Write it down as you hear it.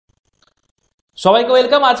সবাইকে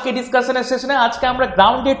ওয়েলকাম আজকে ডিসকাশনের সেশনে। আজকে আমরা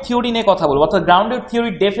গ্রাউন্ডেড থিওরি নিয়ে কথা বলবো, অর্থাৎ গ্রাউন্ডেড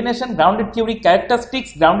থিওরির definition, grounded theory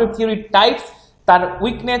characteristics, grounded থিওরির টাইপস, তার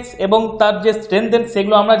উইকনেস এবং তার যে স্ট্রেংথ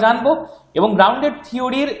সেগুলো আমরা জানবো, এবং গ্রাউন্ডেড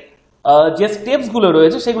থিওরির যে স্টেপসগুলো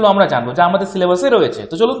রয়েছে সেগুলো আমরা জানবো যা আমাদের সিলেবাসে রয়েছে।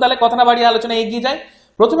 তো চলুন তাহলে কথা না বাড়িয়ে আলোচনা এগিয়ে যায়।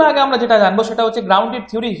 প্রথমে আগে আমরা যেটা জানবো সেটা হচ্ছে গ্রাউন্ডেড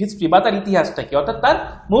থিওরির হিস্ট্রি বা তার ইতিহাসটা কি, অর্থাৎ তার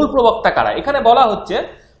মূল প্রবক্তা কারা। এখানে বলা হচ্ছে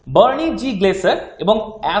বার্নি জি গ্লেসার এবং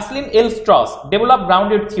অ্যাসলিন এল Strauss develop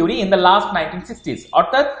grounded theory in the last 1960s,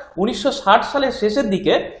 অর্থাৎ 1960 সালের শেষের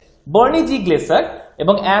দিকে বার্নি জি গ্লেসার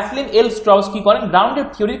এবং অ্যাসলিন এল স্ট্রস কি করেন, গ্রাউন্ডেড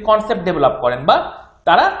থিওরির কনসেপ্ট ডেভেলপ করেন বা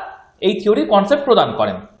তারা এই থিওরির কনসেপ্ট প্রদান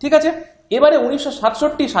করেন। ঠিক আছে, এবারে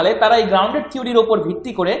 1967 সালে তারা এই গ্রাউন্ডেড থিওরির উপর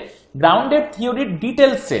ভিত্তি করে গ্রাউন্ডেড থিওরির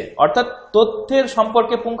ডিটেলসে অর্থাৎ তথ্যের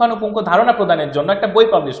সম্পর্কে পুঙ্খানুপুঙ্খ ধারণা প্রদানের জন্য একটা বই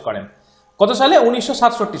পাবলিশ করেন। কত সালে?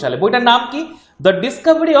 1967 সালে। বইটার নাম কি? The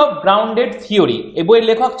Discovery of grounded theory. এই বইয়ের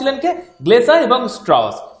লেখক ছিলেন কে? গ্লেসার এবং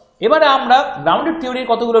স্ট্রস। এবারে আমরা গ্রাউন্ডেড থিওরির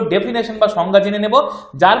কতগুলো ডেফিনেশন বা সংজ্ঞা জেনে নেব,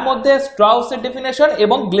 যার মধ্যে স্ট্রাউসের ডেফিনেশন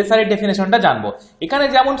এবং গ্লেসারের ডেফিনেশনটা জানবো। এখানে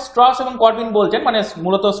যেমন স্ট্রস এবং করবিন বলছেন, মানে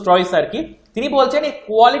মূলত স্ট্রয়েস আর কি, তিনি বলছেন এ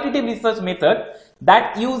qualitative research method that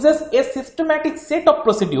uses A systematic set of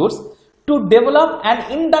procedures to develop an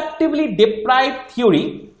inductively deprived theory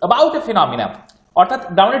about a ফিনমিনা। অর্থাৎ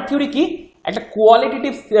গ্রাউন্ডেড থিওরি কি? একটা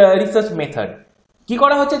কোয়ালিটেটিভ রিসার্চ মেথড। কি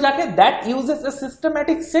করা হচ্ছে? যাকে that uses A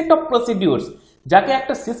systematic set of procedures, যাকে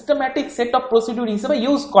একটা সিস্টেম্যাটিক সেট অফ প্রসিডিউর হিসেবে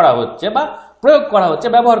ইউজ করা হচ্ছে বা প্রয়োগ করা হচ্ছে,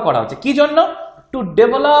 ব্যবহার করা হচ্ছে। কি জন্য? টু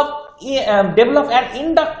ডেভেলপ অ্যান্ড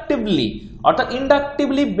ইন্ডাকটিভলি, অর্থাৎ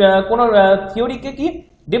ইন্ডাকটিভলি কোনো থিওরিকে কি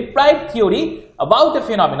ডিপ্রাইভ থিওরি অ্যাবাউট এ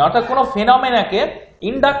ফিনমিনা, অর্থাৎ কোনো ফিনমিনাকে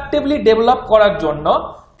ইন্ডাকটিভলি ডেভেলপ করার জন্য,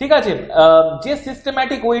 ঠিক আছে, যে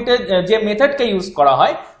সিস্টেম্যাটিক ওয়েতে যে মেথডকে ইউজ করা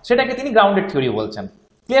হয় সেটাকে তিনি গ্রাউন্ডেড থিওরি বলছেন।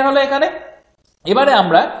 ক্লিয়ার হলো এখানে? এবারে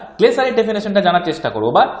আমরা গ্লেসারের ডেফিনেশনটা জানার চেষ্টা করব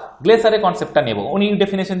বা গ্লেসারের কনসেপ্টটা নেব। উনি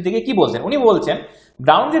ডেফিনেশন থেকে কি বলছেন? উনি বলছেন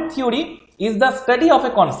grounded theory is the study of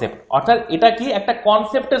A concept, অর্থাৎ এটা কি একটা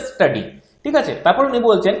কনসেপ্টের স্টাডি। ঠিক আছে, তারপর উনি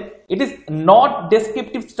বলছেন it is not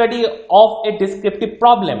descriptive study of A descriptive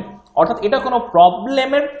problem, অর্থাৎ এটা কোনো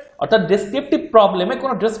প্রবলেমের, অর্থাৎ ডেসক্রিপটিভ প্রবলেমে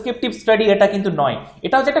কোনো ডেসক্রিপটিভ স্টাডি এটা কিন্তু নয়,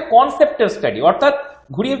 এটা হচ্ছে একটা কনসেপ্টের স্টাডি। অর্থাৎ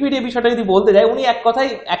ঘুরিয়ে ফিরিয়ে বিষয়টা যদি বলতে যায়, উনি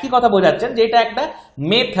একই কথা বোঝাচ্ছেন যে এটা একটা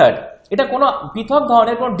মেথড, এটা কোনো পৃথক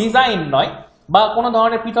ধরনের কোনো ডিজাইন নয় বা কোনো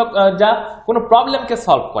ধরনের পৃথক যা কোনো প্রবলেমকে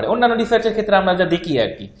সলভ করে, অন্যান্য রিসার্চের ক্ষেত্রে আমরা যা দেখি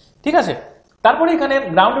আর কি। ঠিক আছে, তারপরে এখানে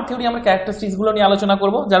গ্রাউন্ডেড থিওরি আমরা ক্যারেক্টারিস্টিক্সগুলো নিয়ে আলোচনা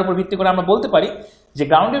করব, যার উপর ভিত্তি করে আমরা বলতে পারি যে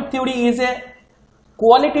grounded theory is a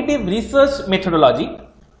qualitative research methodology,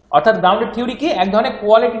 অর্থাৎ গ্রাউন্ডেড থিওরি কি এক ধরনের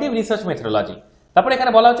কোয়ালিটেটিভ রিসার্চ মেথোডোলজি। তারপরে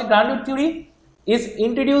এখানে বলা হচ্ছে grounded theory is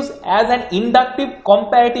introduce as an inductive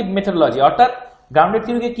comparative methodology, অর্থাৎ গ্রাউন্ডেড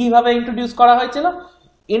থিওরিকে কিভাবে ইন্ট্রোডিউস করা হয়েছিল?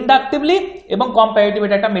 ইন্ডাকটিভলি এবং কম্পারেটিভ,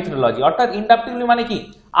 এটা একটা মেথোডোলজি। অর্থাৎ ইন্ডাকটিভলি মানে কি?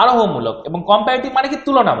 আরোহমূলক, এবং কম্পারেটিভ মানে কি?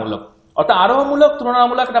 তুলনামূলক। অর্থাৎ আরোহমূলক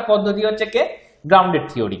তুলনামূলক একটা পদ্ধতি হচ্ছে কে? Grounded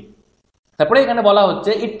theory. তারপরে এখানে বলা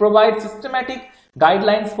হচ্ছে ইট provide systematic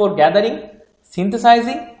guidelines for gathering,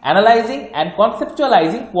 সিনথেসাইজিং, analysing and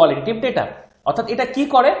কনসেপচুয়ালাইজিং qualitative data. অর্থাৎ এটা কি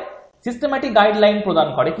করে? সিস্টেম্যাটিক গাইডলাইন প্রদান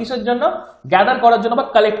করে কিসের জন্য? গ্যাদার করার জন্য বা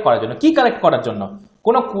কালেক্ট করার জন্য। কি কালেক্ট করার জন্য?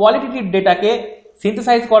 কোনো কোয়ালিটেটিভ ডেটাকে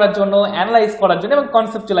সিনথেসাইজ করার জন্য, অ্যানালাইজ করার জন্য এবং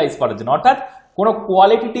কনসেপচুয়ালাইজ করার জন্য। অর্থাৎ কোনো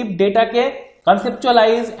কোয়ালিটেটিভ ডেটাকে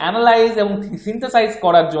কনসেপচুয়ালাইজ, অ্যানালাইজ এবং সিনথেসাইজ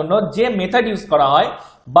করার জন্য যে মেথড ইউজ করা হয়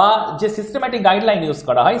বা যে সিস্টেম্যাটিক গাইডলাইন ইউজ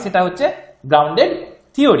করা হয় সেটা হচ্ছে গ্রাউন্ডেড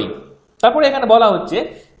থিওরি। তারপরে এখানে বলা হচ্ছে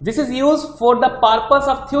this is use for the purpose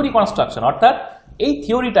of theory construction, অর্থাৎ এই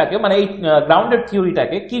থিওরিটাকে মানে এই গ্রাউন্ডেড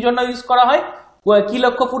থিওরিটাকে কি জন্য ইউজ করা হয়? কি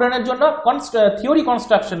লক্ষ্য পূরণের জন্য? থিওরি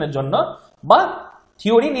কনস্ট্রাকশনের জন্য বা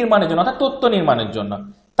থিওরি নির্মাণের জন্য, অর্থাৎ তত্ত্ব নির্মাণের জন্য।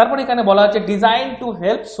 তারপরে এখানে বলা হচ্ছে design to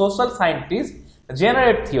help social scientist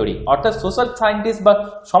generate theory, অর্থাৎ সোশ্যাল সায়েন্টিস্ট বা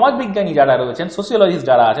সমাজবিজ্ঞানী যারা রয়েছেন, সোশিওলজিস্ট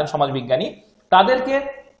যারা আছেন সমাজবিজ্ঞানী, তাদেরকে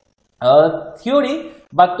থিওরি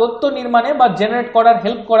বা তত্ত্ব নির্মাণে বা জেনারেট করার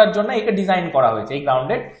হেল্প করার জন্য একে ডিজাইন করা হয়েছে এই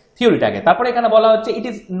গ্রাউন্ডেড থিওরিটাকে। তারপরে এখানে বলা হচ্ছে it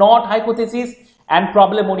is not hypothesis and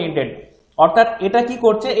problem oriented, অর্থাৎ এটা কি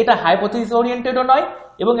করছে? এটা হাইপোথেসিস ওরিয়েন্টেডও নয়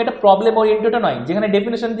এবং এটা প্রবলেম ওরিয়েন্টেডও নয়। যেখানে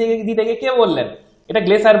ডেফিনেশন দিতে গিয়ে কে বললেন? এটা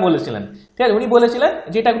গ্লেসার বলেছিলেন। ঠিক আছে, উনি বলেছিলেন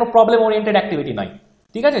যে এটা কোনো প্রবলেম ওরিয়েন্টেড অ্যাক্টিভিটি নয়,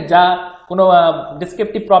 ঠিক আছে, যা কোনো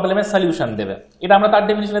ডেসক্রিপটিভ প্রবলেমের সলিউশন দেবে। এটা আমরা তার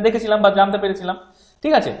ডেফিনেশনে দেখেছিলাম বা জানতে পেরেছিলাম।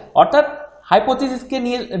 ঠিক আছে, অর্থাৎ হাইপোথেসিসকে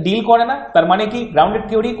নিয়ে ডিল করে না, তার মানে কি গ্রাউন্ডেড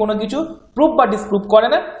থিওরি কোনো কিছু প্রুফ বা ডিসপ্রুভ করে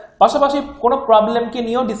না, পাশাপাশি কোনো প্রবলেমকে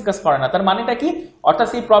নিয়েও ডিসকাস করে না। তার মানেটা কি? অর্থাৎ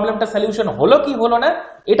সেই প্রবলেমটা সলিউশন হলো কি হলো না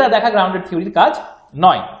এটা দেখা গ্রাউন্ডেড থিওরির কাজ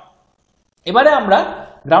নয়। এবারে আমরা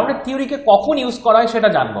গ্রাউন্ডেড থিওরিকে কখন ইউজ করা হয় সেটা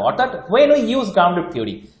জানবো, অর্থাৎ when we use grounded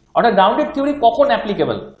theory, অর্থাৎ গ্রাউন্ডেড থিওরি কখন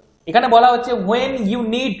অ্যাপ্লিকেবল। এখানে বলা হচ্ছে when you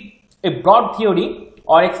need a broad theory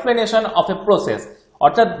or explanation of a process,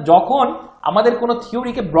 অর্থাৎ যখন আমাদের কোনো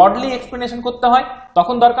থিওরিকে ব্রডলি এক্সপ্লেনেশন করতে হয়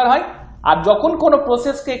তখন দরকার হয়, আর যখন কোনো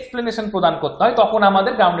প্রসেসকে এক্সপ্লেনেশন প্রদান করতে হয় তখন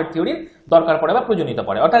আমাদের গ্রাউন্ডেড থিওরির দরকার পড়ে বা প্রয়োজনীয়তা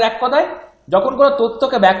পড়ে। অর্থাৎ এক কথায় যখন কোনো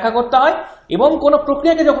তথ্যকে ব্যাখ্যা করতে হয় এবং কোনো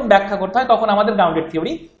প্রক্রিয়াকে যখন ব্যাখ্যা করতে হয় তখন আমাদের গ্রাউন্ডেড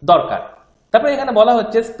থিওরি দরকার। তারপরে এখানে বলা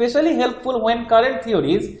হচ্ছে specially helpful when current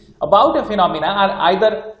theories about a phenomena are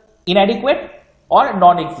either inadequate or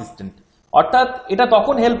non existent. অর্থাৎ এটা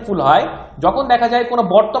তখন হেল্পফুল হয় যখন দেখা যায় কোনো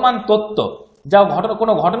বর্তমান তথ্য যা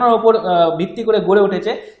কোনো ঘটনার উপর ভিত্তি করে গড়ে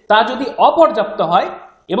উঠেছে তা যদি অপর্যাপ্ত হয়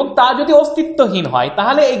এবং তা যদি অস্তিত্বহীন হয়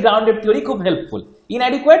তাহলে এই গ্রাউন্ডেড থিওরি খুব helpful.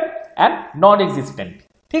 Inadequate and non existent,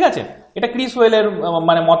 ঠিক আছে? এটা ক্রিস ওয়েলের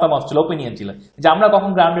মানে মতামত ছিল, ওপিনিয়ন ছিল যে আমরা কখন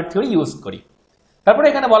গ্রাউন্ডেড থিওরি ইউজ করি। তারপরে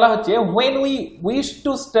এখানে বলা হচ্ছে when we wish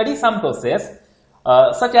to study some process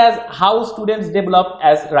such as how students develop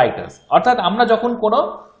as writers, অর্থাৎ আমরা যখন কোনো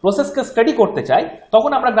প্রসেসকে স্টাডি করতে চাই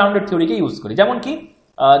তখন আমরা গ্রাউন্ডেড থিওরিকে ইউজ করি। যেমন কি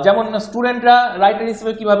যেমন স্টুডেন্টরা রাইটার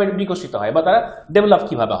হিসেবে কিভাবে বিকশিত হয় বা তারা ডেভেলপ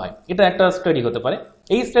কিভাবে হয়, এটা একটা স্টাডি হতে পারে।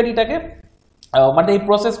 এই স্টাডিটাকে মানে এই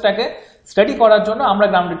প্রসেসটাকে স্টাডি করার জন্য আমরা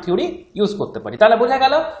গ্রাউন্ডেড থিওরি ইউজ করতে পারি। তাহলে বোঝা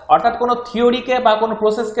গেল অর্থাৎ কোনো থিওরিকে বা কোনো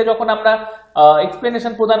প্রসেসকে যখন আমরা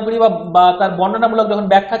এক্সপ্লেনেশন প্রদান করি বা তার বর্ণনামূলক যখন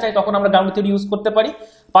ব্যাখ্যা চাই তখন আমরা গ্রাউন্ডেড থিওরি ইউজ করতে পারি।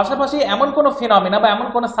 পাশাপাশি এমন কোনো ফিনোমিনা বা এমন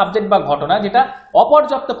কোনো সাবজেক্ট বা ঘটনা যেটা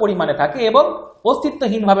অপর্যাপ্ত পরিমাণে থাকে এবং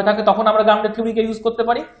অস্তিত্বহীনভাবে থাকে তখন আমরা গ্রাউন্ডেড থিওরিকে ইউজ করতে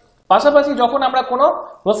পারি। পাশাপাশি যখন আমরা কোনো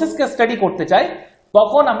প্রসেসকে স্টাডি করতে চাই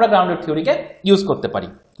তখন আমরা গ্রাউন্ডেড থিওরিকে ইউজ করতে পারি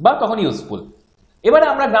বা তখন ইউজফুল। এবারে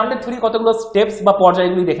আমরা গ্রাউন্ডেড থিওরি কতগুলো স্টেপস বা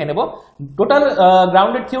পর্যায়গুলি দেখে নেব। টোটাল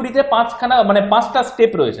গ্রাউন্ডেড থিওরিতে পাঁচটা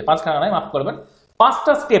স্টেপ রয়েছে, পাঁচখানা নয়, মাফ করবেন,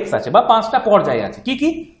 পাঁচটা স্টেপস আছে বা পাঁচটা পর্যায় আছে। কি কি?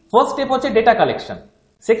 ফার্স্ট স্টেপ হচ্ছে ডেটা কালেকশন,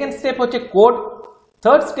 সেকেন্ড স্টেপ হচ্ছে কোড,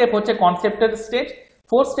 থার্ড স্টেপ হচ্ছে কনসেপ্টের স্টেজ,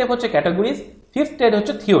 ফোর্থ স্টেপ হচ্ছে ক্যাটাগরিজ, ফিফথ স্টেপ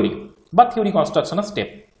হচ্ছে থিওরি বা থিওরি কনস্ট্রাকশনের স্টেপ।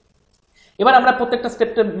 এবার আমরা প্রত্যেকটা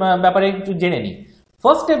স্টেপের ব্যাপারে একটু জেনে নিই।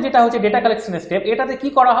 ফার্স্ট স্টেপ যেটা হচ্ছে ডেটা কালেকশনের স্টেপ, এটাতে কি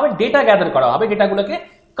করা হবে? ডেটা গ্যাদার করা হবে, ডেটাগুলোকে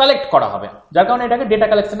কালেক্ট করা হবে, যার কারণে এটাকে ডেটা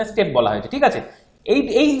কালেকশনের স্টেপ বলা হয়েছে, ঠিক আছে?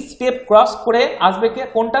 এই স্টেপ ক্রস করে আসবে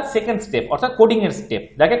কোনটা? সেকেন্ড স্টেপ, অর্থাৎ কোডিং এর স্টেপ,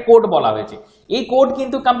 যাকে কোড বলা হয়েছে। এই কোড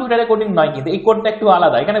কিন্তু কম্পিউটারে কোডিং নয়, কিন্তু এই কোডটা একটু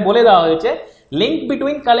আলাদা। এখানে বলে দেওয়া হয়েছে link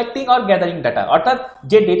between collecting or gathering data, অর্থাৎ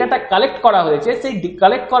যে ডেটাটা কালেক্ট করা হয়েছে সেই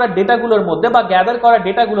কালেক্ট করা ডেটাগুলোর মধ্যে বা গ্যাদার করা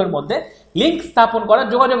ডেটাগুলোর মধ্যে লিঙ্ক স্থাপন করা,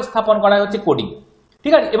 যোগাযোগ স্থাপন করা হচ্ছে কোডিং,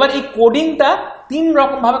 ঠিক আছে? এবার এই কোডিংটা তিন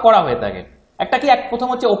রকম ভাবে করা হয়ে থাকে। একটা কি, প্রথম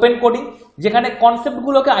হচ্ছে ওপেন কোডিং, যেখানে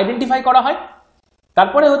কনসেপ্টগুলোকে আইডেন্টিফাই করা হয়।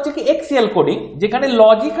 তারপরে হচ্ছে কি এক্সিএল কোডিং, যেখানে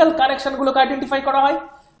লজিক্যাল কানেকশনগুলোকে আইডেন্টিফাই করা হয়।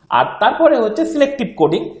 আর তারপরে হচ্ছে সিলেক্টিভ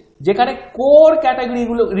কোডিং, যেখানে কোর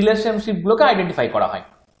ক্যাটাগরিগুলো রিলেশনশিপগুলোকে আইডেন্টিফাই করা হয়,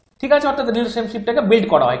 ঠিক আছে? অর্থাৎ রিলেশনশিপটাকে বিল্ড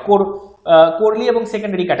করা হয় কোরলি এবং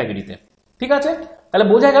সেকেন্ডারি ক্যাটাগরিতে, ঠিক আছে? তাহলে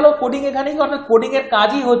বোঝা গেল কোডিং এখানে কি, অর্থাৎ কোডিং এর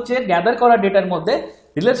কাজই হচ্ছে গ্যাদার করা ডেটার মধ্যে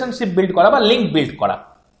রিলেশনশিপ বিল্ড করা বা লিঙ্ক বিল্ড করা।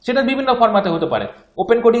 সেটা বিভিন্ন ফরম্যাটে হতে পারে,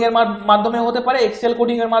 ওপেন কোডিং এর মাধ্যমে হতে পারে, এক্সেল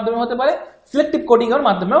কোডিং এর মাধ্যমে হতে পারে, সিলেক্টিভ কোডিং এর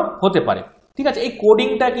মাধ্যমেও হতে পারে, ঠিক আছে? এই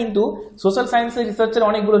কোডিংটা কিন্তু সোশ্যাল সায়েন্সের রিসার্চের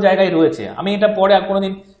অনেকগুলো জায়গায় রয়েছে। আমি এটা পরে আর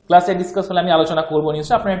কোনোদিন ক্লাসে ডিসকাস হলে আমি আলোচনা করবো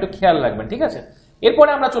নিশ্চয়ই, আপনারা একটু খেয়াল রাখবেন, ঠিক আছে? এরপরে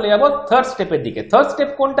আমরা চলে যাবো থার্ড স্টেপের দিকে। থার্ড স্টেপ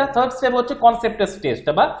কোনটা? থার্ড স্টেপ হচ্ছে কনসেপ্টের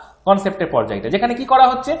স্টেজটা বা কনসেপ্টের পর্যায়টা, যেখানে কি করা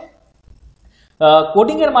হচ্ছে?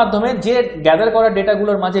 কোডিং এর মাধ্যমে যে গ্যাদার করা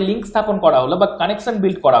ডেটাগুলোর মাঝে লিঙ্ক স্থাপন করা হলো বা কানেকশন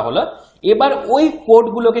বিল্ড করা হলো, এবার ওই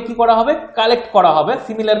কোডগুলোকে কি করা হবে? কালেক্ট করা হবে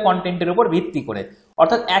সিমিলার কন্টেন্টের উপর ভিত্তি করে,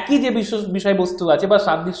 অর্থাৎ একই যে বিষয়বস্তু আছে বা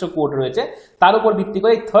সাদৃশ্য কোড রয়েছে তার উপর ভিত্তি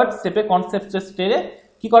করে এই থার্ড স্টেপে কনসেপ্টের স্টেজে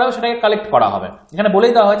কি করা হবে? সেটাকে কালেক্ট করা হবে। এখানে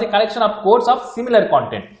বলেই দেওয়া হয়েছে collection of codes of similar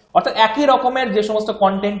content, অর্থাৎ একই রকমের যে সমস্ত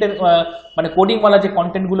কন্টেন্টের মানে কোডিংওয়ালা যে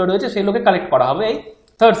কন্টেন্টগুলো রয়েছে সেগুলোকে কালেক্ট করা হবে এই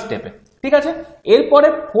থার্ড স্টেপে, ঠিক আছে? এরপরে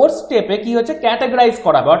ফোর্থ স্টেপে কি হচ্ছে? ক্যাটাগরাইজ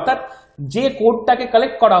করা হবে, অর্থাৎ যে কোডটাকে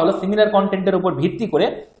কালেক্ট করা হলো সিমিলার কন্টেন্টের উপর ভিত্তি করে,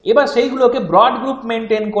 এবার সেইগুলোকে ব্রড গ্রুপ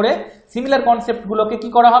মেনটেন করে সিমিলার কনসেপ্টগুলোকে কি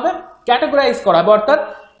করা হবে? ক্যাটাগরাইজ করা হবে, অর্থাৎ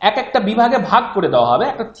এক একটা বিভাগে ভাগ করে দেওয়া হবে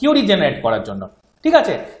একটা থিওরি জেনারেট করার জন্য, ঠিক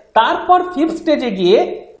আছে? তারপর ফিফথ স্টেজে গিয়ে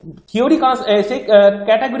থিওরি সেই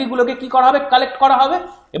ক্যাটাগরিগুলোকে কি করা হবে? কালেক্ট করা হবে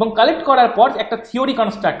এবং কালেক্ট করার পর একটা থিওরি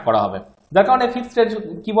কনস্ট্রাক্ট করা হবে, যার কারণে ফিফথ স্টেজ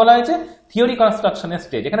কি বলা হয়েছে? থিওরি কনস্ট্রাকশনের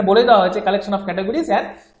স্টেজ। এখানে বলে দেওয়া হয়েছে collection of categories and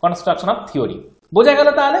construction of theory. বোঝা গেল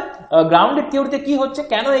তাহলে গ্রাউন্ডেড থিওরিতে কি হচ্ছে,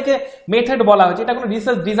 কেন একে মেথড বলা হয়েছে? এটা কোনো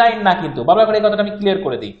রিসার্চ ডিজাইন না, কিন্তু বারবার করে এই কথাটা আমি ক্লিয়ার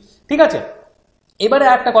করে দিই, ঠিক আছে? এবারে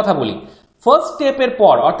একটা কথা বলি, ফার্স্ট স্টেপের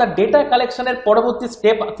পর অর্থাৎ ডেটা কালেকশনের পরবর্তী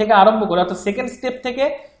স্টেপ থেকে আরম্ভ করে, অর্থাৎ সেকেন্ড স্টেপ থেকে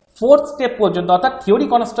ফোর্থ স্টেপ পর্যন্ত, অর্থাৎ থিওরি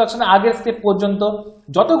কনস্ট্রাকশনের আগের স্টেপ পর্যন্ত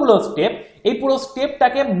যতগুলো স্টেপ, এই পুরো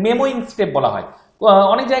স্টেপটাকে মেমোইং স্টেপ বলা হয়।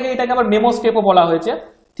 অনেক জায়গায় এটাকে আবার মেমো স্টেপও বলা হয়েছে,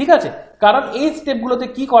 ঠিক আছে? কারণ এই স্টেপগুলোতে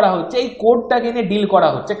কি করা হচ্ছে? এই কোডটাকে নিয়ে ডিল করা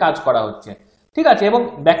হচ্ছে, কাজ করা হচ্ছে, ঠিক আছে? এবং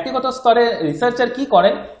ব্যক্তিগত স্তরে রিসার্চার কি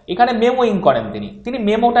করেন? এখানে মেমোইং করেন, তিনি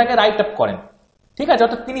মেমোটাকে রাইট আপ করেন, ঠিক আছে,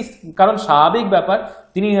 অর্থাৎ তিনি, কারণ স্বাভাবিক ব্যাপার,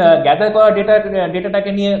 তিনি গ্যাদার করা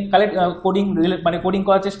ডেটাটাকে নিয়ে কালেক্ট কোডিং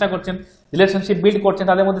করার চেষ্টা করছেন, রিলেশনশিপ বিল্ড করছেন,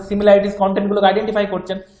 তাদের মধ্যে সিমিলারিটিস কন্টেন্টগুলোকে আইডেন্টিফাই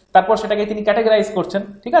করছেন, তারপর সেটাকে তিনি ক্যাটাগরাইজ করছেন।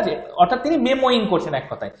 ঠিক আছে, অর্থাৎ তিনি মেমোইং করছেন এক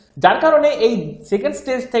কথায়। যার কারণে এই সেকেন্ড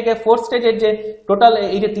স্টেজ থেকে ফোর্থ স্টেজের যে টোটাল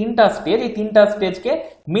এই যে তিনটা স্টেজ, এই তিনটা স্টেজকে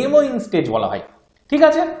মেমোইং স্টেজ বলা হয়। ঠিক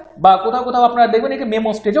আছে, বা কোথাও কোথাও আপনারা দেখবেন একে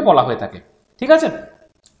মেমো স্টেজও বলা হয়ে থাকে। ঠিক আছে,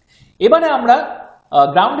 এবারে আমরা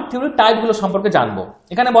গ্রাউন্ডেড থিওরির টাইপগুলো সম্পর্কে জানবো।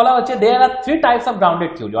 এখানে বলা হচ্ছে দেয়ার আর 3 টাইপস অফ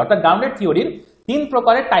গ্রাউন্ডেড থিওরি, অর্থাৎ গ্রাউন্ডেড থিওরির 3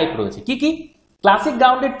 প্রকারের টাইপ রয়েছে। কি কি? Classic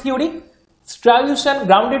grounded theory, স্ট্রাইলিউশন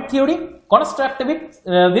grounded theory,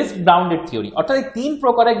 constructivist grounded theory, অর্থাৎ এই 3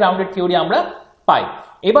 প্রকারের গ্রাউন্ডেড থিওরি আমরা পাই।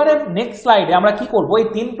 এবারে নেক্সট স্লাইডে আমরা কি করব, এই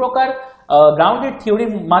 3 প্রকার গ্রাউন্ডেড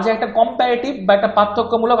থিওরির মাঝে একটা কম্পারেটিভ বা একটা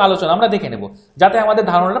পার্থক্যমূলক আলোচনা আমরা দেখে নেব, যাতে আমাদের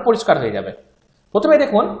ধারণাটা পরিষ্কার হয়ে যাবে। প্রথমে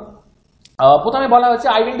দেখুন, প্রথমে বলা হচ্ছে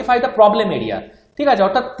আইডেন্টিফাই দ্য প্রবলেম এরিয়া। ঠিক আছে,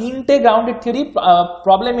 অর্থাৎ 3টে গ্রাউন্ডেড থিওরি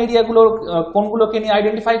প্রবলেম এরিয়াগুলোর কোনগুলোকে নিয়ে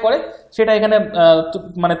আইডেন্টিফাই করে সেটা এখানে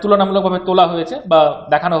তুলনামূলকভাবে তোলা হয়েছে বা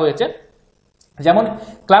দেখানো হয়েছে। যেমন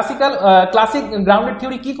ক্লাসিক গ্রাউন্ডেড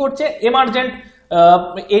থিওরি কি করছে, এমার্জেন্ট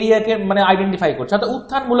এরিয়াকে আইডেন্টিফাই করছে, অর্থাৎ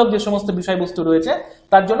উত্থানমূলক যে সমস্ত বিষয়বস্তু রয়েছে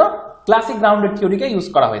তার জন্য ক্লাসিক গ্রাউন্ডেড থিওরিকে ইউজ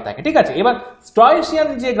করা হয়ে থাকে। ঠিক আছে, এবার স্ট্রয়েশিয়ান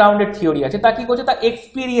যে গ্রাউন্ডেড থিওরি আছে তা কি করছে, তা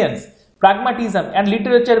experience, pragmatism and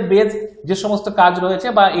literature base যে সমস্ত কাজ রয়েছে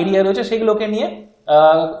বা এরিয়া রয়েছে সেগুলোকে নিয়ে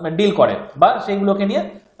ডিল করে বা সেগুলোকে নিয়ে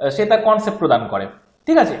সে তার কনসেপ্ট প্রদান করে।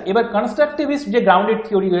 ঠিক আছে, এবার কনস্ট্রাকটিভিস্ট যে গ্রাউন্ডেড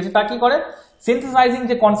থিওরি রয়েছে তা কি করে, সিনথেসাইজিং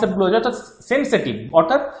যে কনসেপ্টগুলো রয়েছে, অর্থাৎ সেন্সিটিভ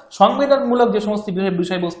অর্থাৎ সংবেদনমূলক যে সমস্ত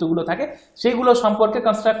বিষয়বস্তুগুলো থাকে সেগুলো সম্পর্কে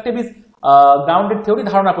কনস্ট্রাকটিভিস্ট গ্রাউন্ডেড থিওরি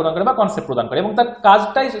ধারণা প্রদান করে বা কনসেপ্ট প্রদান করে, এবং তার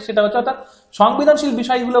কাজটাই সেটা হচ্ছে, অর্থাৎ সংবেদনশীল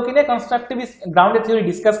বিষয়গুলোকে নিয়ে কনস্ট্রাকটিভিস্ট গ্রাউন্ডেড থিওরি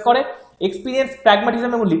ডিসকাস করে। এক্সপিরিয়েন্স,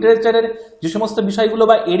 প্র্যাগমাটিজম এবং লিটারেচারের যে সমস্ত বিষয়গুলো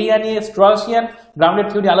বা এরিয়া নিয়ে স্ট্রয়েশিয়ান গ্রাউন্ডেড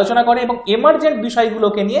থিওরি আলোচনা করে, এবং এমার্জেন্ট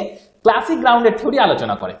বিষয়গুলোকে নিয়ে ক্লাসিক গ্রাউন্ডেড থিওরি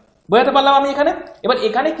আলোচনা করে। বোঝাতে পারলাম আমি এখানে? এবার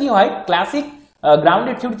এখানে কি হয়, ক্লাসিক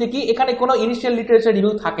গ্রাউন্ডেড থিওরিতে কি এখানে কোনো ইনিশিয়াল লিটারেচার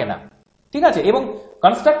রিভিউ থাকে না। ঠিক আছে, এবং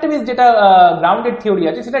কনস্ট্রাকটিভিস্ট যেটা গ্রাউন্ডেড থিওরি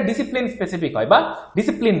আছে সেটা ডিসিপ্লিন স্পেসিফিক হয় বা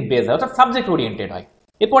ডিসিপ্লিন বেস হয়, অর্থাৎ সাবজেক্ট ওরিয়েন্টেড হয়।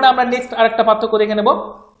 এরপরে আমরা নেক্সট আরেকটা পার্থক্য দেখে নেব।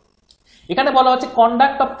 এখানে বলা হচ্ছে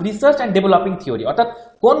conduct of research and developing theory, অর্থাৎ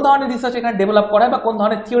কোন ধরনের রিসার্চ এখানে ডেভেলপ করা হয় বা কোন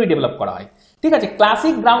ধরনের থিওরি ডেভেলপ করা হয়। ঠিক আছে,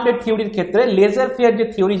 ক্লাসিক গ্রাউন্ডেড থিওরির ক্ষেত্রে লেজার ফেয়ার যে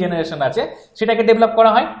থিওরি জেনারেশন আছে সেটাকে ডেভেলপ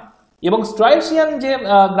করা হয়, এবং স্ট্রয়েশিয়ান যে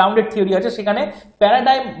গ্রাউন্ডেড থিওরি আছে সেখানে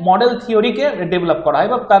প্যারাডাইম মডেল থিওরিকে ডেভেলপ করা হয়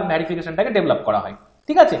বা তার ভ্যারিফিকেশনটাকে ডেভেলপ করা হয়।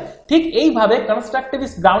 ঠিক আছে, ঠিক এইভাবে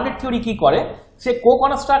কনস্ট্রাকটিভিস্ট গ্রাউন্ডেড থিওরি কি করে, সে কো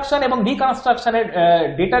কনস্ট্রাকশন এবং রিকনস্ট্রাকশনের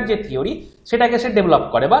ডেটার যে থিওরি সেটাকে সে ডেভেলপ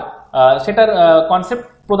করে বা সেটার কনসেপ্ট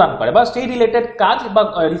প্রদান করে বা সেই রিলেটেড কাজ বা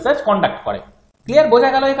রিসার্চ কন্ডাক্ট করে। ক্লিয়ার, বোঝা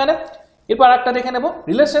গেল এখানে? এরপর একটা দেখে নেব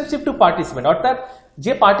রিলেশনশিপ টু পার্টিসিপেন্ট, অর্থাৎ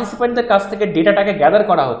যে পার্টিসিপেন্টদের কাছ থেকে ডেটাটাকে গ্যাদার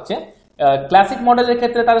করা হচ্ছে, ক্লাসিক মডেলের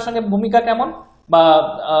ক্ষেত্রে তাদের সঙ্গে ভূমিকা কেমন বা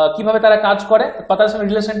কিভাবে তারা কাজ করে বা তাদের সঙ্গে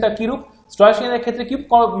রিলেশনটা কিরূপ, স্ট্রয়েশিয়ানের ক্ষেত্রে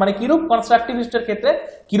কিরূপ, কনস্ট্রাকটিভিস্টের ক্ষেত্রে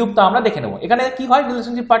কিরূপ তা আমরা দেখে নেব। এখানে কি হয়,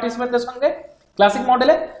 রিলেশনশিপ পার্টিসিপেন্টদের সঙ্গে ক্লাসিক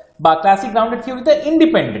মডেলে বা ক্লাসিক গ্রাউন্ডেড থিওরিতে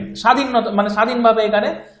ইন্ডিপেন্ডেন্ট, স্বাধীনভাবে এখানে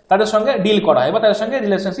তাদের সঙ্গে ডিল করা হয় বা তাদের সঙ্গে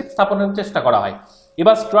রিলেশনশিপ স্থাপনের চেষ্টা করা হয়।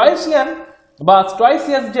 এবার স্ট্রয়েশিয়ান বা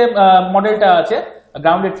স্ট্রয়েশিয়াস যে মডেলটা আছে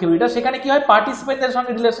গ্রাউন্ডেড থিওরিটা, সেখানে কি হয়, পার্টিসিপেন্টদের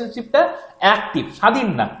সঙ্গে রিলেশনশিপটা অ্যাক্টিভ, স্বাধীন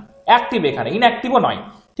না, অ্যাক্টিভ, এখানে ইনঅ্যাক্টিভও নয়।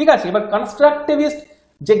 ঠিক আছে, এবার কনস্ট্রাকটিভিস্ট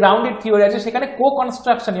যে গ্রাউন্ডেড থিওরি আছে সেখানে কো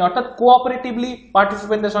কনস্ট্রাকশন অর্থাৎ কোঅপারেটিভলি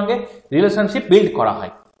পার্টিসিপেন্টদের সঙ্গে রিলেশনশিপ বিল্ড করা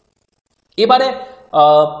হয়। এবারে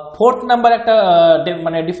ফোর্থ নাম্বার একটা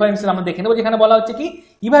ডিফারেন্স আমরা দেখে নেব, যেখানে বলা হচ্ছে কি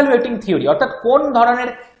ইভ্যালুয়েটিং থিওরি, অর্থাৎ কোন ধরনের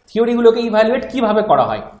থিওরিগুলোকে ইভ্যালুয়েট কিভাবে করা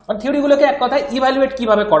হয়, মানে থিওরিগুলোকে এক কথায় ইভ্যালুয়েট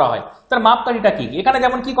কিভাবে করা হয়, তার মাপকাঠিটা কি। এখানে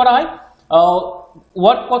যেমন কি করা হয়,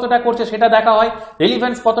 ওয়ার্ক কতটা করছে সেটা দেখা হয়,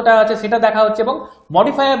 রেলিভেন্স কতটা আছে সেটা দেখা হচ্ছে, এবং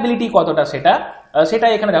মডিফায়াবিলিটি কতটা সেটা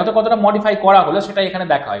এখানে দেখা হচ্ছে, কতটা মডিফাই করা হলো সেটা এখানে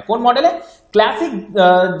দেখা হয়। কোন মডেলে? ক্লাসিক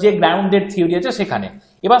যে গ্রাউন্ডেড থিওরি আছে সেখানে।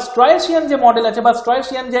 এবার স্ট্রয়েশিয়ান যে মডেল আছে বা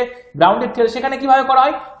স্ট্রয়েশিয়ান যে গ্রাউন্ডেড থিওরি, সেখানে কিভাবে করা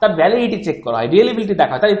হয়, তার ভ্যালিডিটি চেক করা হয়, রিয়েলিবিলিটি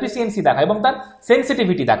দেখা হয়, তার এফিসিয়েন্সি দেখা হয় এবং তার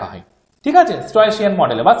সেন্সিটিভিটি দেখা হয়। ঠিক আছে, স্ট্রয়েশিয়ান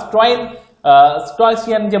মডেলে বা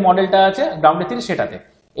স্ট্রয়েশিয়ান যে মডেলটা আছে গ্রাউন্ডেড থিওরি সেটাতে।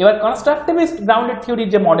 এবার কনস্ট্রাকটিভিস্ট গ্রাউন্ডেড থিওরির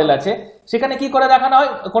যে মডেল আছে সেখানে কি করে দেখানো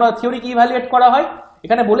হয়, কোন থিওরিকে ইভ্যালুয়েট করা হয়,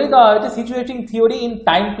 এখানে বলেই দেওয়া হয়েছে সিচুয়েটিং theory in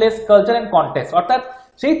time, place, culture and context, অর্থাৎ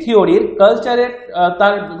সেই থিওরির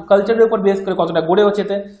তার কালচারের উপর বেস করে কতটা গড়ে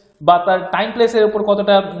উঠেছে বা তার টাইম প্লেসের উপর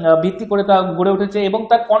কতটা ভিত্তি করে তা গড়ে উঠেছে এবং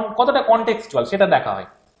তার কতটা কনটেক্সচুয়াল সেটা দেখা হয়।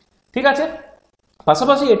 ঠিক আছে,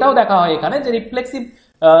 পাশাপাশি এটাও দেখা হয় এখানে যে reflexive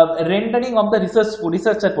rendering of the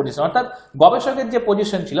researcher position, অর্থাৎ গবেষকের যে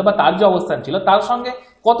পজিশন ছিল বা তার যে অবস্থান ছিল তার সঙ্গে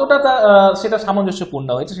কতটা সেটা সামঞ্জস্যপূর্ণ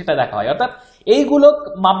হয়েছে সেটা দেখা হয়। অর্থাৎ এইগুলো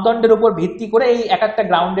মাপদণ্ডের উপর ভিত্তি করে এই এক একটা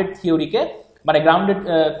গ্রাউন্ডেড থিওরিকে মানে গ্রাউন্ডেড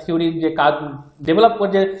থিওরির যে কাজ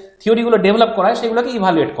যে থিওরিগুলো ডেভেলপ করা হয় সেগুলোকে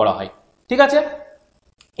ইভালুয়েট করা হয়। ঠিক আছে,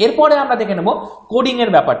 এরপরে আমরা দেখে নেব কোডিং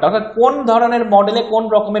এর ব্যাপারটা, অর্থাৎ কোন ধরনের মডেলে কোন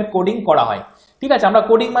রকমের কোডিং করা হয়। ঠিক আছে, আমরা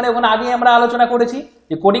কোডিং মানে ওখানে আগে আমরা আলোচনা করেছি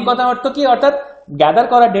যে কোডিং কথার অর্থ কি, অর্থাৎ গ্যাদার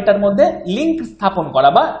করা ডেটার মধ্যে লিঙ্ক স্থাপন করা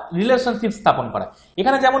বা রিলেশনশিপ স্থাপন করা।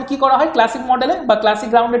 এখানে যেমন কি করা হয় ক্লাসিক মডেলে বা classic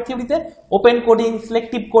grounded থিওরিতে open coding,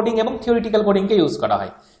 selective coding এবং থিওরিটিক্যাল কোডিংকে ইউজ করা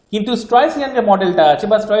হয়। কিন্তু স্ট্রয়েসিয়ান যে মডেলটা আছে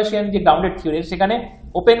বা স্ট্রয়েসিয়ান যে গ্রাউন্ডেড থিওরি সেখানে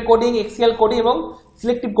ওপেন কোডিং, এক্সিএল কোডিং এবং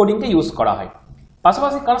সিলেক্টিভ কোডিংকে ইউজ করা হয়।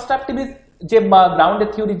 পাশাপাশি কনস্ট্রাকটিভিস্ট যে গ্রাউন্ডেড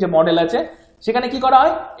থিওরির যে মডেল আছে সেখানে কি করা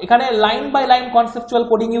হয়, এখানে line by line conceptual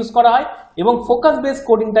coding use করা হয় এবং ফোকাস বেস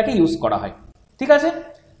কোডিংটাকে ইউজ করা হয়। ঠিক আছে,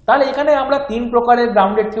 তাহলে এখানে আমরা 3 প্রকারের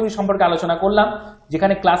গ্রাউন্ডেড থিওরি সম্পর্কে আলোচনা করলাম,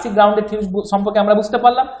 যেখানে ক্লাসিক গ্রাউন্ডেড থিওরি সম্পর্কে আমরা বুঝতে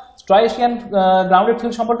পারলাম, স্ট্রয়েসিয়ান গ্রাউন্ডেড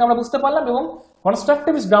থিওরি সম্পর্কে আমরা বুঝতে পারলাম এবং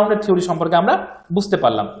কনস্ট্রাকটিভিস্ট গ্রাউন্ডেড থিওরি সম্পর্কে আমরা বুঝতে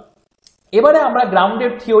পারলাম। এবারে আমরা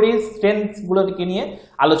গ্রাউন্ডেড থিওরির স্ট্রেংথস গুলোকে নিয়ে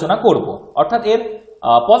আলোচনা করব, অর্থাৎ এর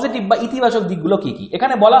পজিটিভ বা ইতিবাচক দিকগুলো কি কি।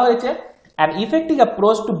 এখানে বলা হয়েছে an effective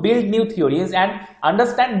approach to build new theories and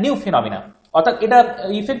understand new phenomena, অর্থাৎ এটা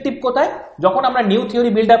ইফেক্টিভ কোথায়, যখন আমরা নিউ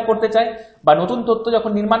থিওরি বিল্ড আপ করতে চাই বা নতুন তত্ত্ব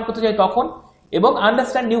যখন নির্মাণ করতে চাই তখন, এবং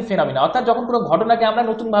আন্ডারস্ট্যান্ড নিউ ফিনোমিনা, অর্থাৎ যখন কোনো ঘটনাকে আমরা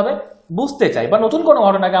নতুনভাবে বুঝতে চাই বা নতুন কোনো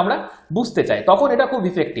ঘটনাকে আমরা বুঝতে চাই তখন এটা খুব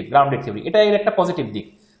ইফেক্টিভ গ্রাউন্ডেড থিওরি, এটা এর একটা পজিটিভ দিক।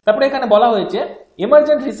 তারপরে এখানে বলা হয়েছে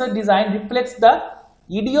এমার্জেন্ট research design reflects the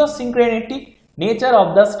ইডিওসিনক্রেটিক nature of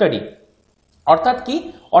the study, অর্থাৎ কি,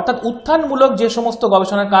 অর্থাৎ উত্থানমূলক যে সমস্ত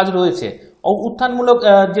গবেষণার কাজ রয়েছে, উত্থানমূলক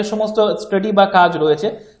যে সমস্ত স্টাডি বা কাজ রয়েছে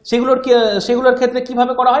সেগুলোর ক্ষেত্রে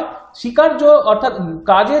কিভাবে করা হয়, স্বীকার্য অর্থাৎ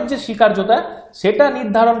কাজের যে স্বীকার্যতা সেটা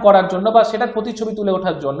নির্ধারণ করার জন্য বা সেটার প্রতিচ্ছবি তুলে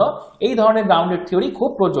ওঠার জন্য এই ধরনের গ্রাউন্ডেড থিওরি খুব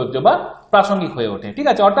প্রযোজ্য বা প্রাসঙ্গিক হয়ে ওঠে। ঠিক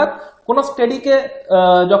আছে, অর্থাৎ কোন স্টাডিকে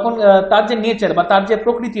যখন তার যে নেচার বা তার যে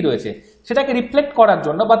প্রকৃতি রয়েছে সেটাকে রিফ্লেক্ট করার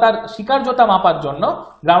জন্য বা তার স্বীকার্যতা মাপার জন্য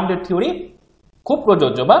গ্রাউন্ডেড থিওরি খুব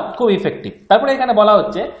প্রযোজ্য বা খুব ইফেক্টিভ। তারপরে এখানে বলা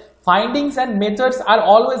হচ্ছে findings and methods are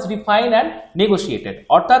always refine and negotiated,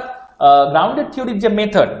 অর্থাৎ গ্রাউন্ডেড থিওরির যে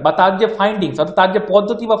মেথড বা তার যে ফাইন্ডিংস অর্থাৎ তার যে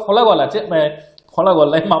পদ্ধতি বা ফলাফল আছে,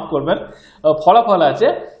 মাফ করবেন, ফলাফল আছে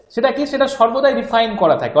সেটা কি, সেটা সর্বদাই রিফাইন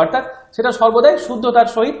করা থাকে, অর্থাৎ সেটা সর্বদাই শুদ্ধতার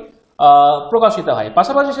সহিত প্রকাশিত হয়,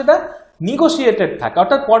 পাশাপাশি সেটা নিগোশিয়েটেড থাকে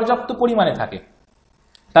অর্থাৎ পর্যাপ্ত পরিমাণে থাকে।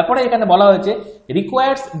 তারপরে এখানে বলা হয়েছে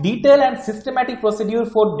requires detail and systematic procedure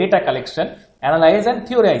for data collection, analyse and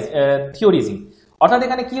থিওরিজিং, অর্থাৎ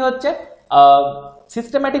এখানে কি হচ্ছে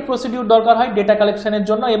সিস্টেম্যাটিক প্রসিডিউর দরকার হয় ডেটা কালেকশনের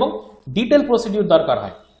জন্য এবং ডিটেল প্রসিডিউর দরকার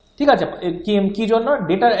হয়। ঠিক আছে, কি জন্য,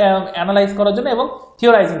 ডেটা অ্যানালাইজ করার জন্য এবং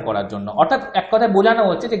থিওরাইজিং করার জন্য, অর্থাৎ এক কথায় বোঝানো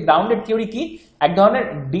হচ্ছে যে গ্রাউন্ডেড থিওরি কি, এক ধরনের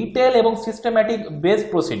ডিটেল এবং সিস্টেম্যাটিক বেসড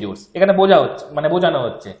প্রসিডিউরস এখানে বোঝানো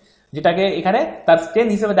হচ্ছে, যেটাকে এখানে তার স্ট্রেংথ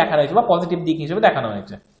হিসেবে দেখানো হয়েছে বা পজিটিভ দিক হিসেবে দেখানো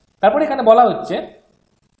হয়েছে। তারপরে এখানে বলা হচ্ছে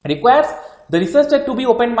requires the researcher to be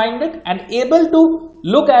open-minded and able to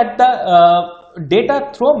look at the data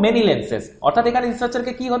through many lenses, অর্থাৎ এখানে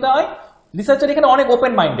রিসার্চারকে কি হতে হয়, রিসার্চার এখানে অনেক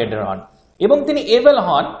ওপেন মাইন্ডেড হন এবং তিনি এবেল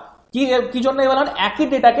হন কি জন্য এবেল হন, একই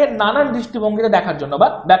ডেটাকে নানান দৃষ্টিভঙ্গিতে দেখার জন্য বা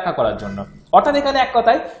ব্যাখ্যা করার জন্য, অর্থাৎ এখানে এক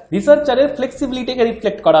কথায় রিসার্চারের ফ্লেক্সিবিলিটিকে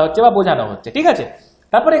রিফ্লেক্ট করা হচ্ছে বা বোঝানো হচ্ছে। ঠিক আছে,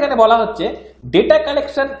 তারপরে এখানে বলা হচ্ছে data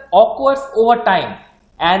collection অকওয়ার্স over time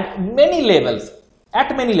and at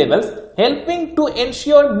many levels helping to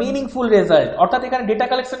ensure meaningful result, অর্থাৎ এখানে ডেটা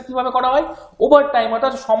কালেকশন কিভাবে করা হয়, ওভার টাইম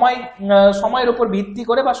অর্থাৎ সময়ের উপর ভিত্তি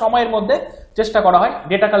করে বা সময়ের মধ্যে চেষ্টা করা হয়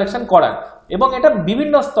ডেটা কালেকশন করার, এবং এটা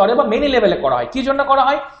বিভিন্ন স্তরে বা মেনি লেভেলে করা হয়। কি জন্য করা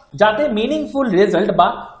হয়, যাতে মিনিংফুল রেজাল্ট বা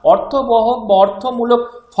অর্থবহ বা অর্থমূলক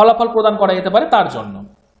ফলাফল প্রদান করা যেতে পারে তার জন্য।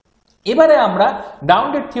 এবারে আমরা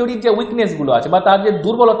গ্রাউন্ডেড থিওরির যে উইকনেস গুলো আছে বা তার যে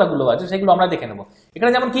দুর্বলতাগুলো আছে সেগুলো আমরা দেখে নেব।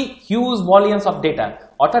 এখানে যেমন কি হিউজ ভলিউমস অফ ডেটা,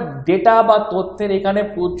 অর্থাৎ ডেটা বা তথ্যের এখানে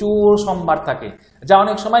প্রচুর সম্ভার থাকে যা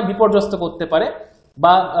অনেক সময় বিপর্যস্ত করতে পারে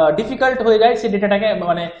বা ডিফিকাল্ট হয়ে যায় সেই ডেটাটাকে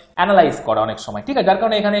অ্যানালাইজ করা অনেক সময়। ঠিক আছে, যার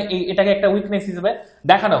কারণে এখানে এটাকে একটা উইকনেস হিসেবে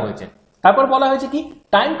দেখানো হয়েছে। তারপর বলা হয়েছে কি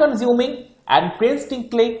time consuming and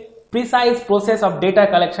পেইনস্টেকিংলি precise process of data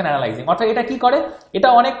collection analysing, অর্থাৎ এটা কি করে, এটা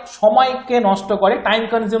অনেক সময়কে নষ্ট করে, টাইম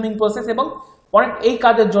কনজিউমিং প্রসেস, এবং অনেক এই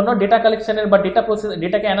কাজের জন্য ডেটা কালেকশনের বা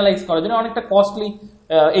ডেটাকে অ্যানালাইজ করার জন্য অনেকটা কস্টলি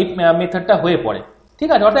এই মেথডটা হয়ে পড়ে। ঠিক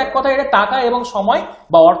আছে, অর্থাৎ এক কথা এটা টাকা এবং সময়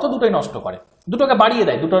বা অর্থ দুটোই নষ্ট করে, দুটোকে বাড়িয়ে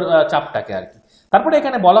দেয়, দুটোর চাপটাকে আর কি। তারপরে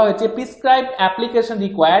এখানে বলা হয়েছে prescribe application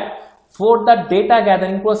required for the data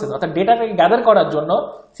gathering process, অর্থাৎ ডেটাটাকে গ্যাদার করার জন্য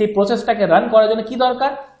সেই প্রসেসটাকে রান করার জন্য কি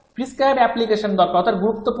দরকার, প্রিসক্রাইব অ্যাপ্লিকেশন দরকার, অর্থাৎ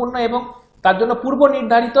গুরুত্বপূর্ণ এবং তার জন্য পূর্ব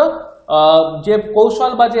নির্ধারিত যে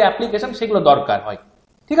কৌশল বা যে অ্যাপ্লিকেশন সেগুলো দরকার হয়।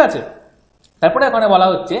 ঠিক আছে, তারপরে এখানে বলা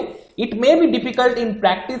হচ্ছে ইট may be difficult in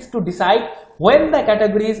practice to decide when the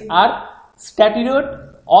categories R স্ট্যাটিউড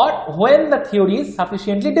or when the theory is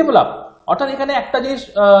sufficiently develop, অর্থাৎ এখানে একটা জিনিস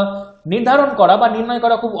নির্ধারণ করা বা নির্ণয়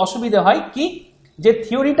করা খুব অসুবিধা হয় কি, যে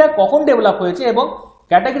থিওরিটা কখন ডেভেলপ হয়েছে এবং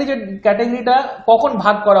ক্যাটাগরিটা কখন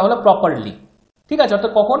ভাগ করা হলো প্রপারলি, ঠিক আছে,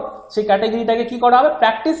 অর্থাৎ কখন সেই ক্যাটাগরিটাকে কি করা হবে,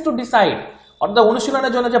 প্র্যাকটিস টু ডিসাইড, অর্থাৎ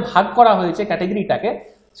অনুশীলনের জন্য যে ভাগ করা হয়েছে ক্যাটাগরিটাকে,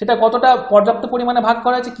 সেটা কতটা পর্যাপ্ত পরিমাণে ভাগ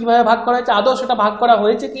করা হয়েছে, কিভাবে ভাগ করা হয়েছে, আদৌ সেটা ভাগ করা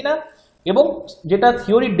হয়েছে কিনা, এবং যেটা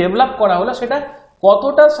থিওরি ডেভেলপ করা হলো সেটা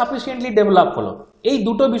কতটা সাফিসিয়েন্টলি ডেভেলপ হলো, এই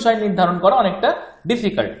দুটো বিষয় নির্ধারণ করা অনেকটা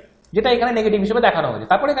ডিফিকাল্ট, যেটা এখানে নেগেটিভ হিসেবে দেখানো হয়েছে।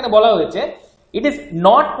 তারপরে এখানে বলা হয়েছে it is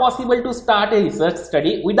not possible to start a research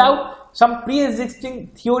study without some pre existing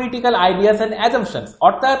theoretical ideas and assumptions,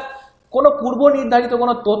 অর্থাৎ কোনো পূর্ব নির্ধারিত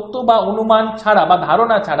কোনো তথ্য বা অনুমান ছাড়া বা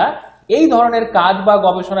ধারণা ছাড়া এই ধরনের কাজ বা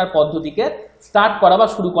গবেষণার পদ্ধতিকে স্টার্ট করা বা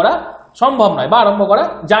শুরু করা সম্ভব নয় বা আরম্ভ করা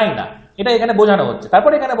যায় না, এটা এখানে বোঝানো হচ্ছে।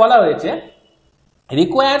 তারপরে এখানে বলা হয়েছে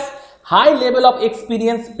requires high level of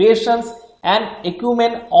experience, patience and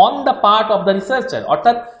একুইপমেন্ট on the part of the researcher,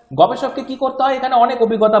 অর্থাৎ গবেষককে কি করতে হয়, এখানে অনেক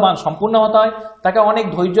অভিজ্ঞতাবান সম্পূর্ণ হতে হয়, তাকে অনেক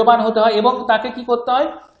ধৈর্যবান হতে হয় এবং তাকে কি করতে হয়,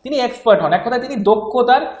 তিনি এক্সপার্ট হন, এক কথায় তিনি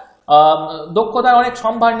দক্ষতার অনেক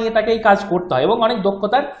সম্ভার নিয়ে তাকে এই কাজ করতে হয় এবং অনেক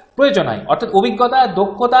দক্ষতার প্রয়োজন হয়, অর্থাৎ অভিজ্ঞতা,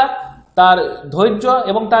 দক্ষতা, তার ধৈর্য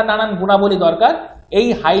এবং তার নানান গুণাবলী দরকার এই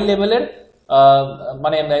হাই লেভেলের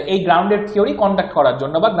মানে এই গ্রাউন্ডেড থিওরি কন্ডাক্ট করার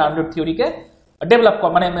জন্য বা গ্রাউন্ডেড থিওরিকে ডেভেলপ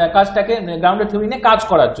মানে কাজটাকে গ্রাউন্ডেড থিওরি নিয়ে কাজ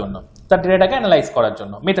করার জন্য, তার ডেটাটাকে অ্যানালাইজ করার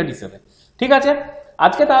জন্য মেথড হিসেবে। ঠিক আছে,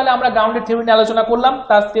 আজকে তাহলে আমরা গ্রাউন্ডেড থিওরি নিয়ে আলোচনা করলাম,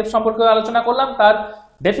 তার স্টেপ সম্পর্কে আলোচনা করলাম, তার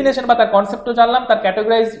ডেফিনেশন বা তার কনসেপ্টও জানলাম, তার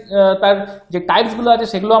ক্যাটাগরাইজ তার যে টাইপসগুলো আছে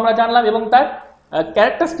সেগুলো আমরা জানলাম এবং তার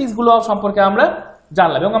ক্যারেক্টারিস্টিক্সগুলো সম্পর্কে আমরা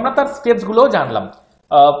জানলাম এবং আমরা তার স্টেপসগুলোও জানলাম।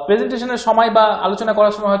 প্রেজেন্টেশনের সময় বা আলোচনা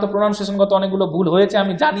করার সময় হয়তো প্রোনাউন্সিয়েশনগত অনেকগুলো ভুল হয়েছে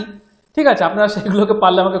আমি জানি, ঠিক আছে, আপনারা সেগুলোকে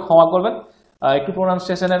পারলে আমাকে ক্ষমা করবেন, একটু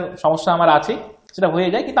প্রোনাউন্সিয়েশনের সমস্যা আমার আছে, সেটা হয়ে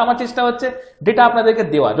যায়, কিন্তু আমার চেষ্টা হচ্ছে ডেটা আপনাদেরকে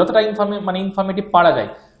দেওয়া, যতটা ইনফরমেটিভ পারা যায়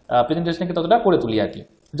প্রেজেন্টেশনকে ততটা করে তুলি আর কি।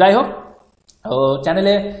 যাই হোক,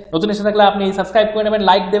 চ্যানেলে নতুন এসে থাকলে আপনি সাবস্ক্রাইব করে নেবেন,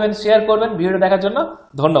 লাইক দেবেন, শেয়ার করবেন, ভিডিওটা দেখার জন্য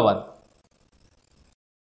ধন্যবাদ।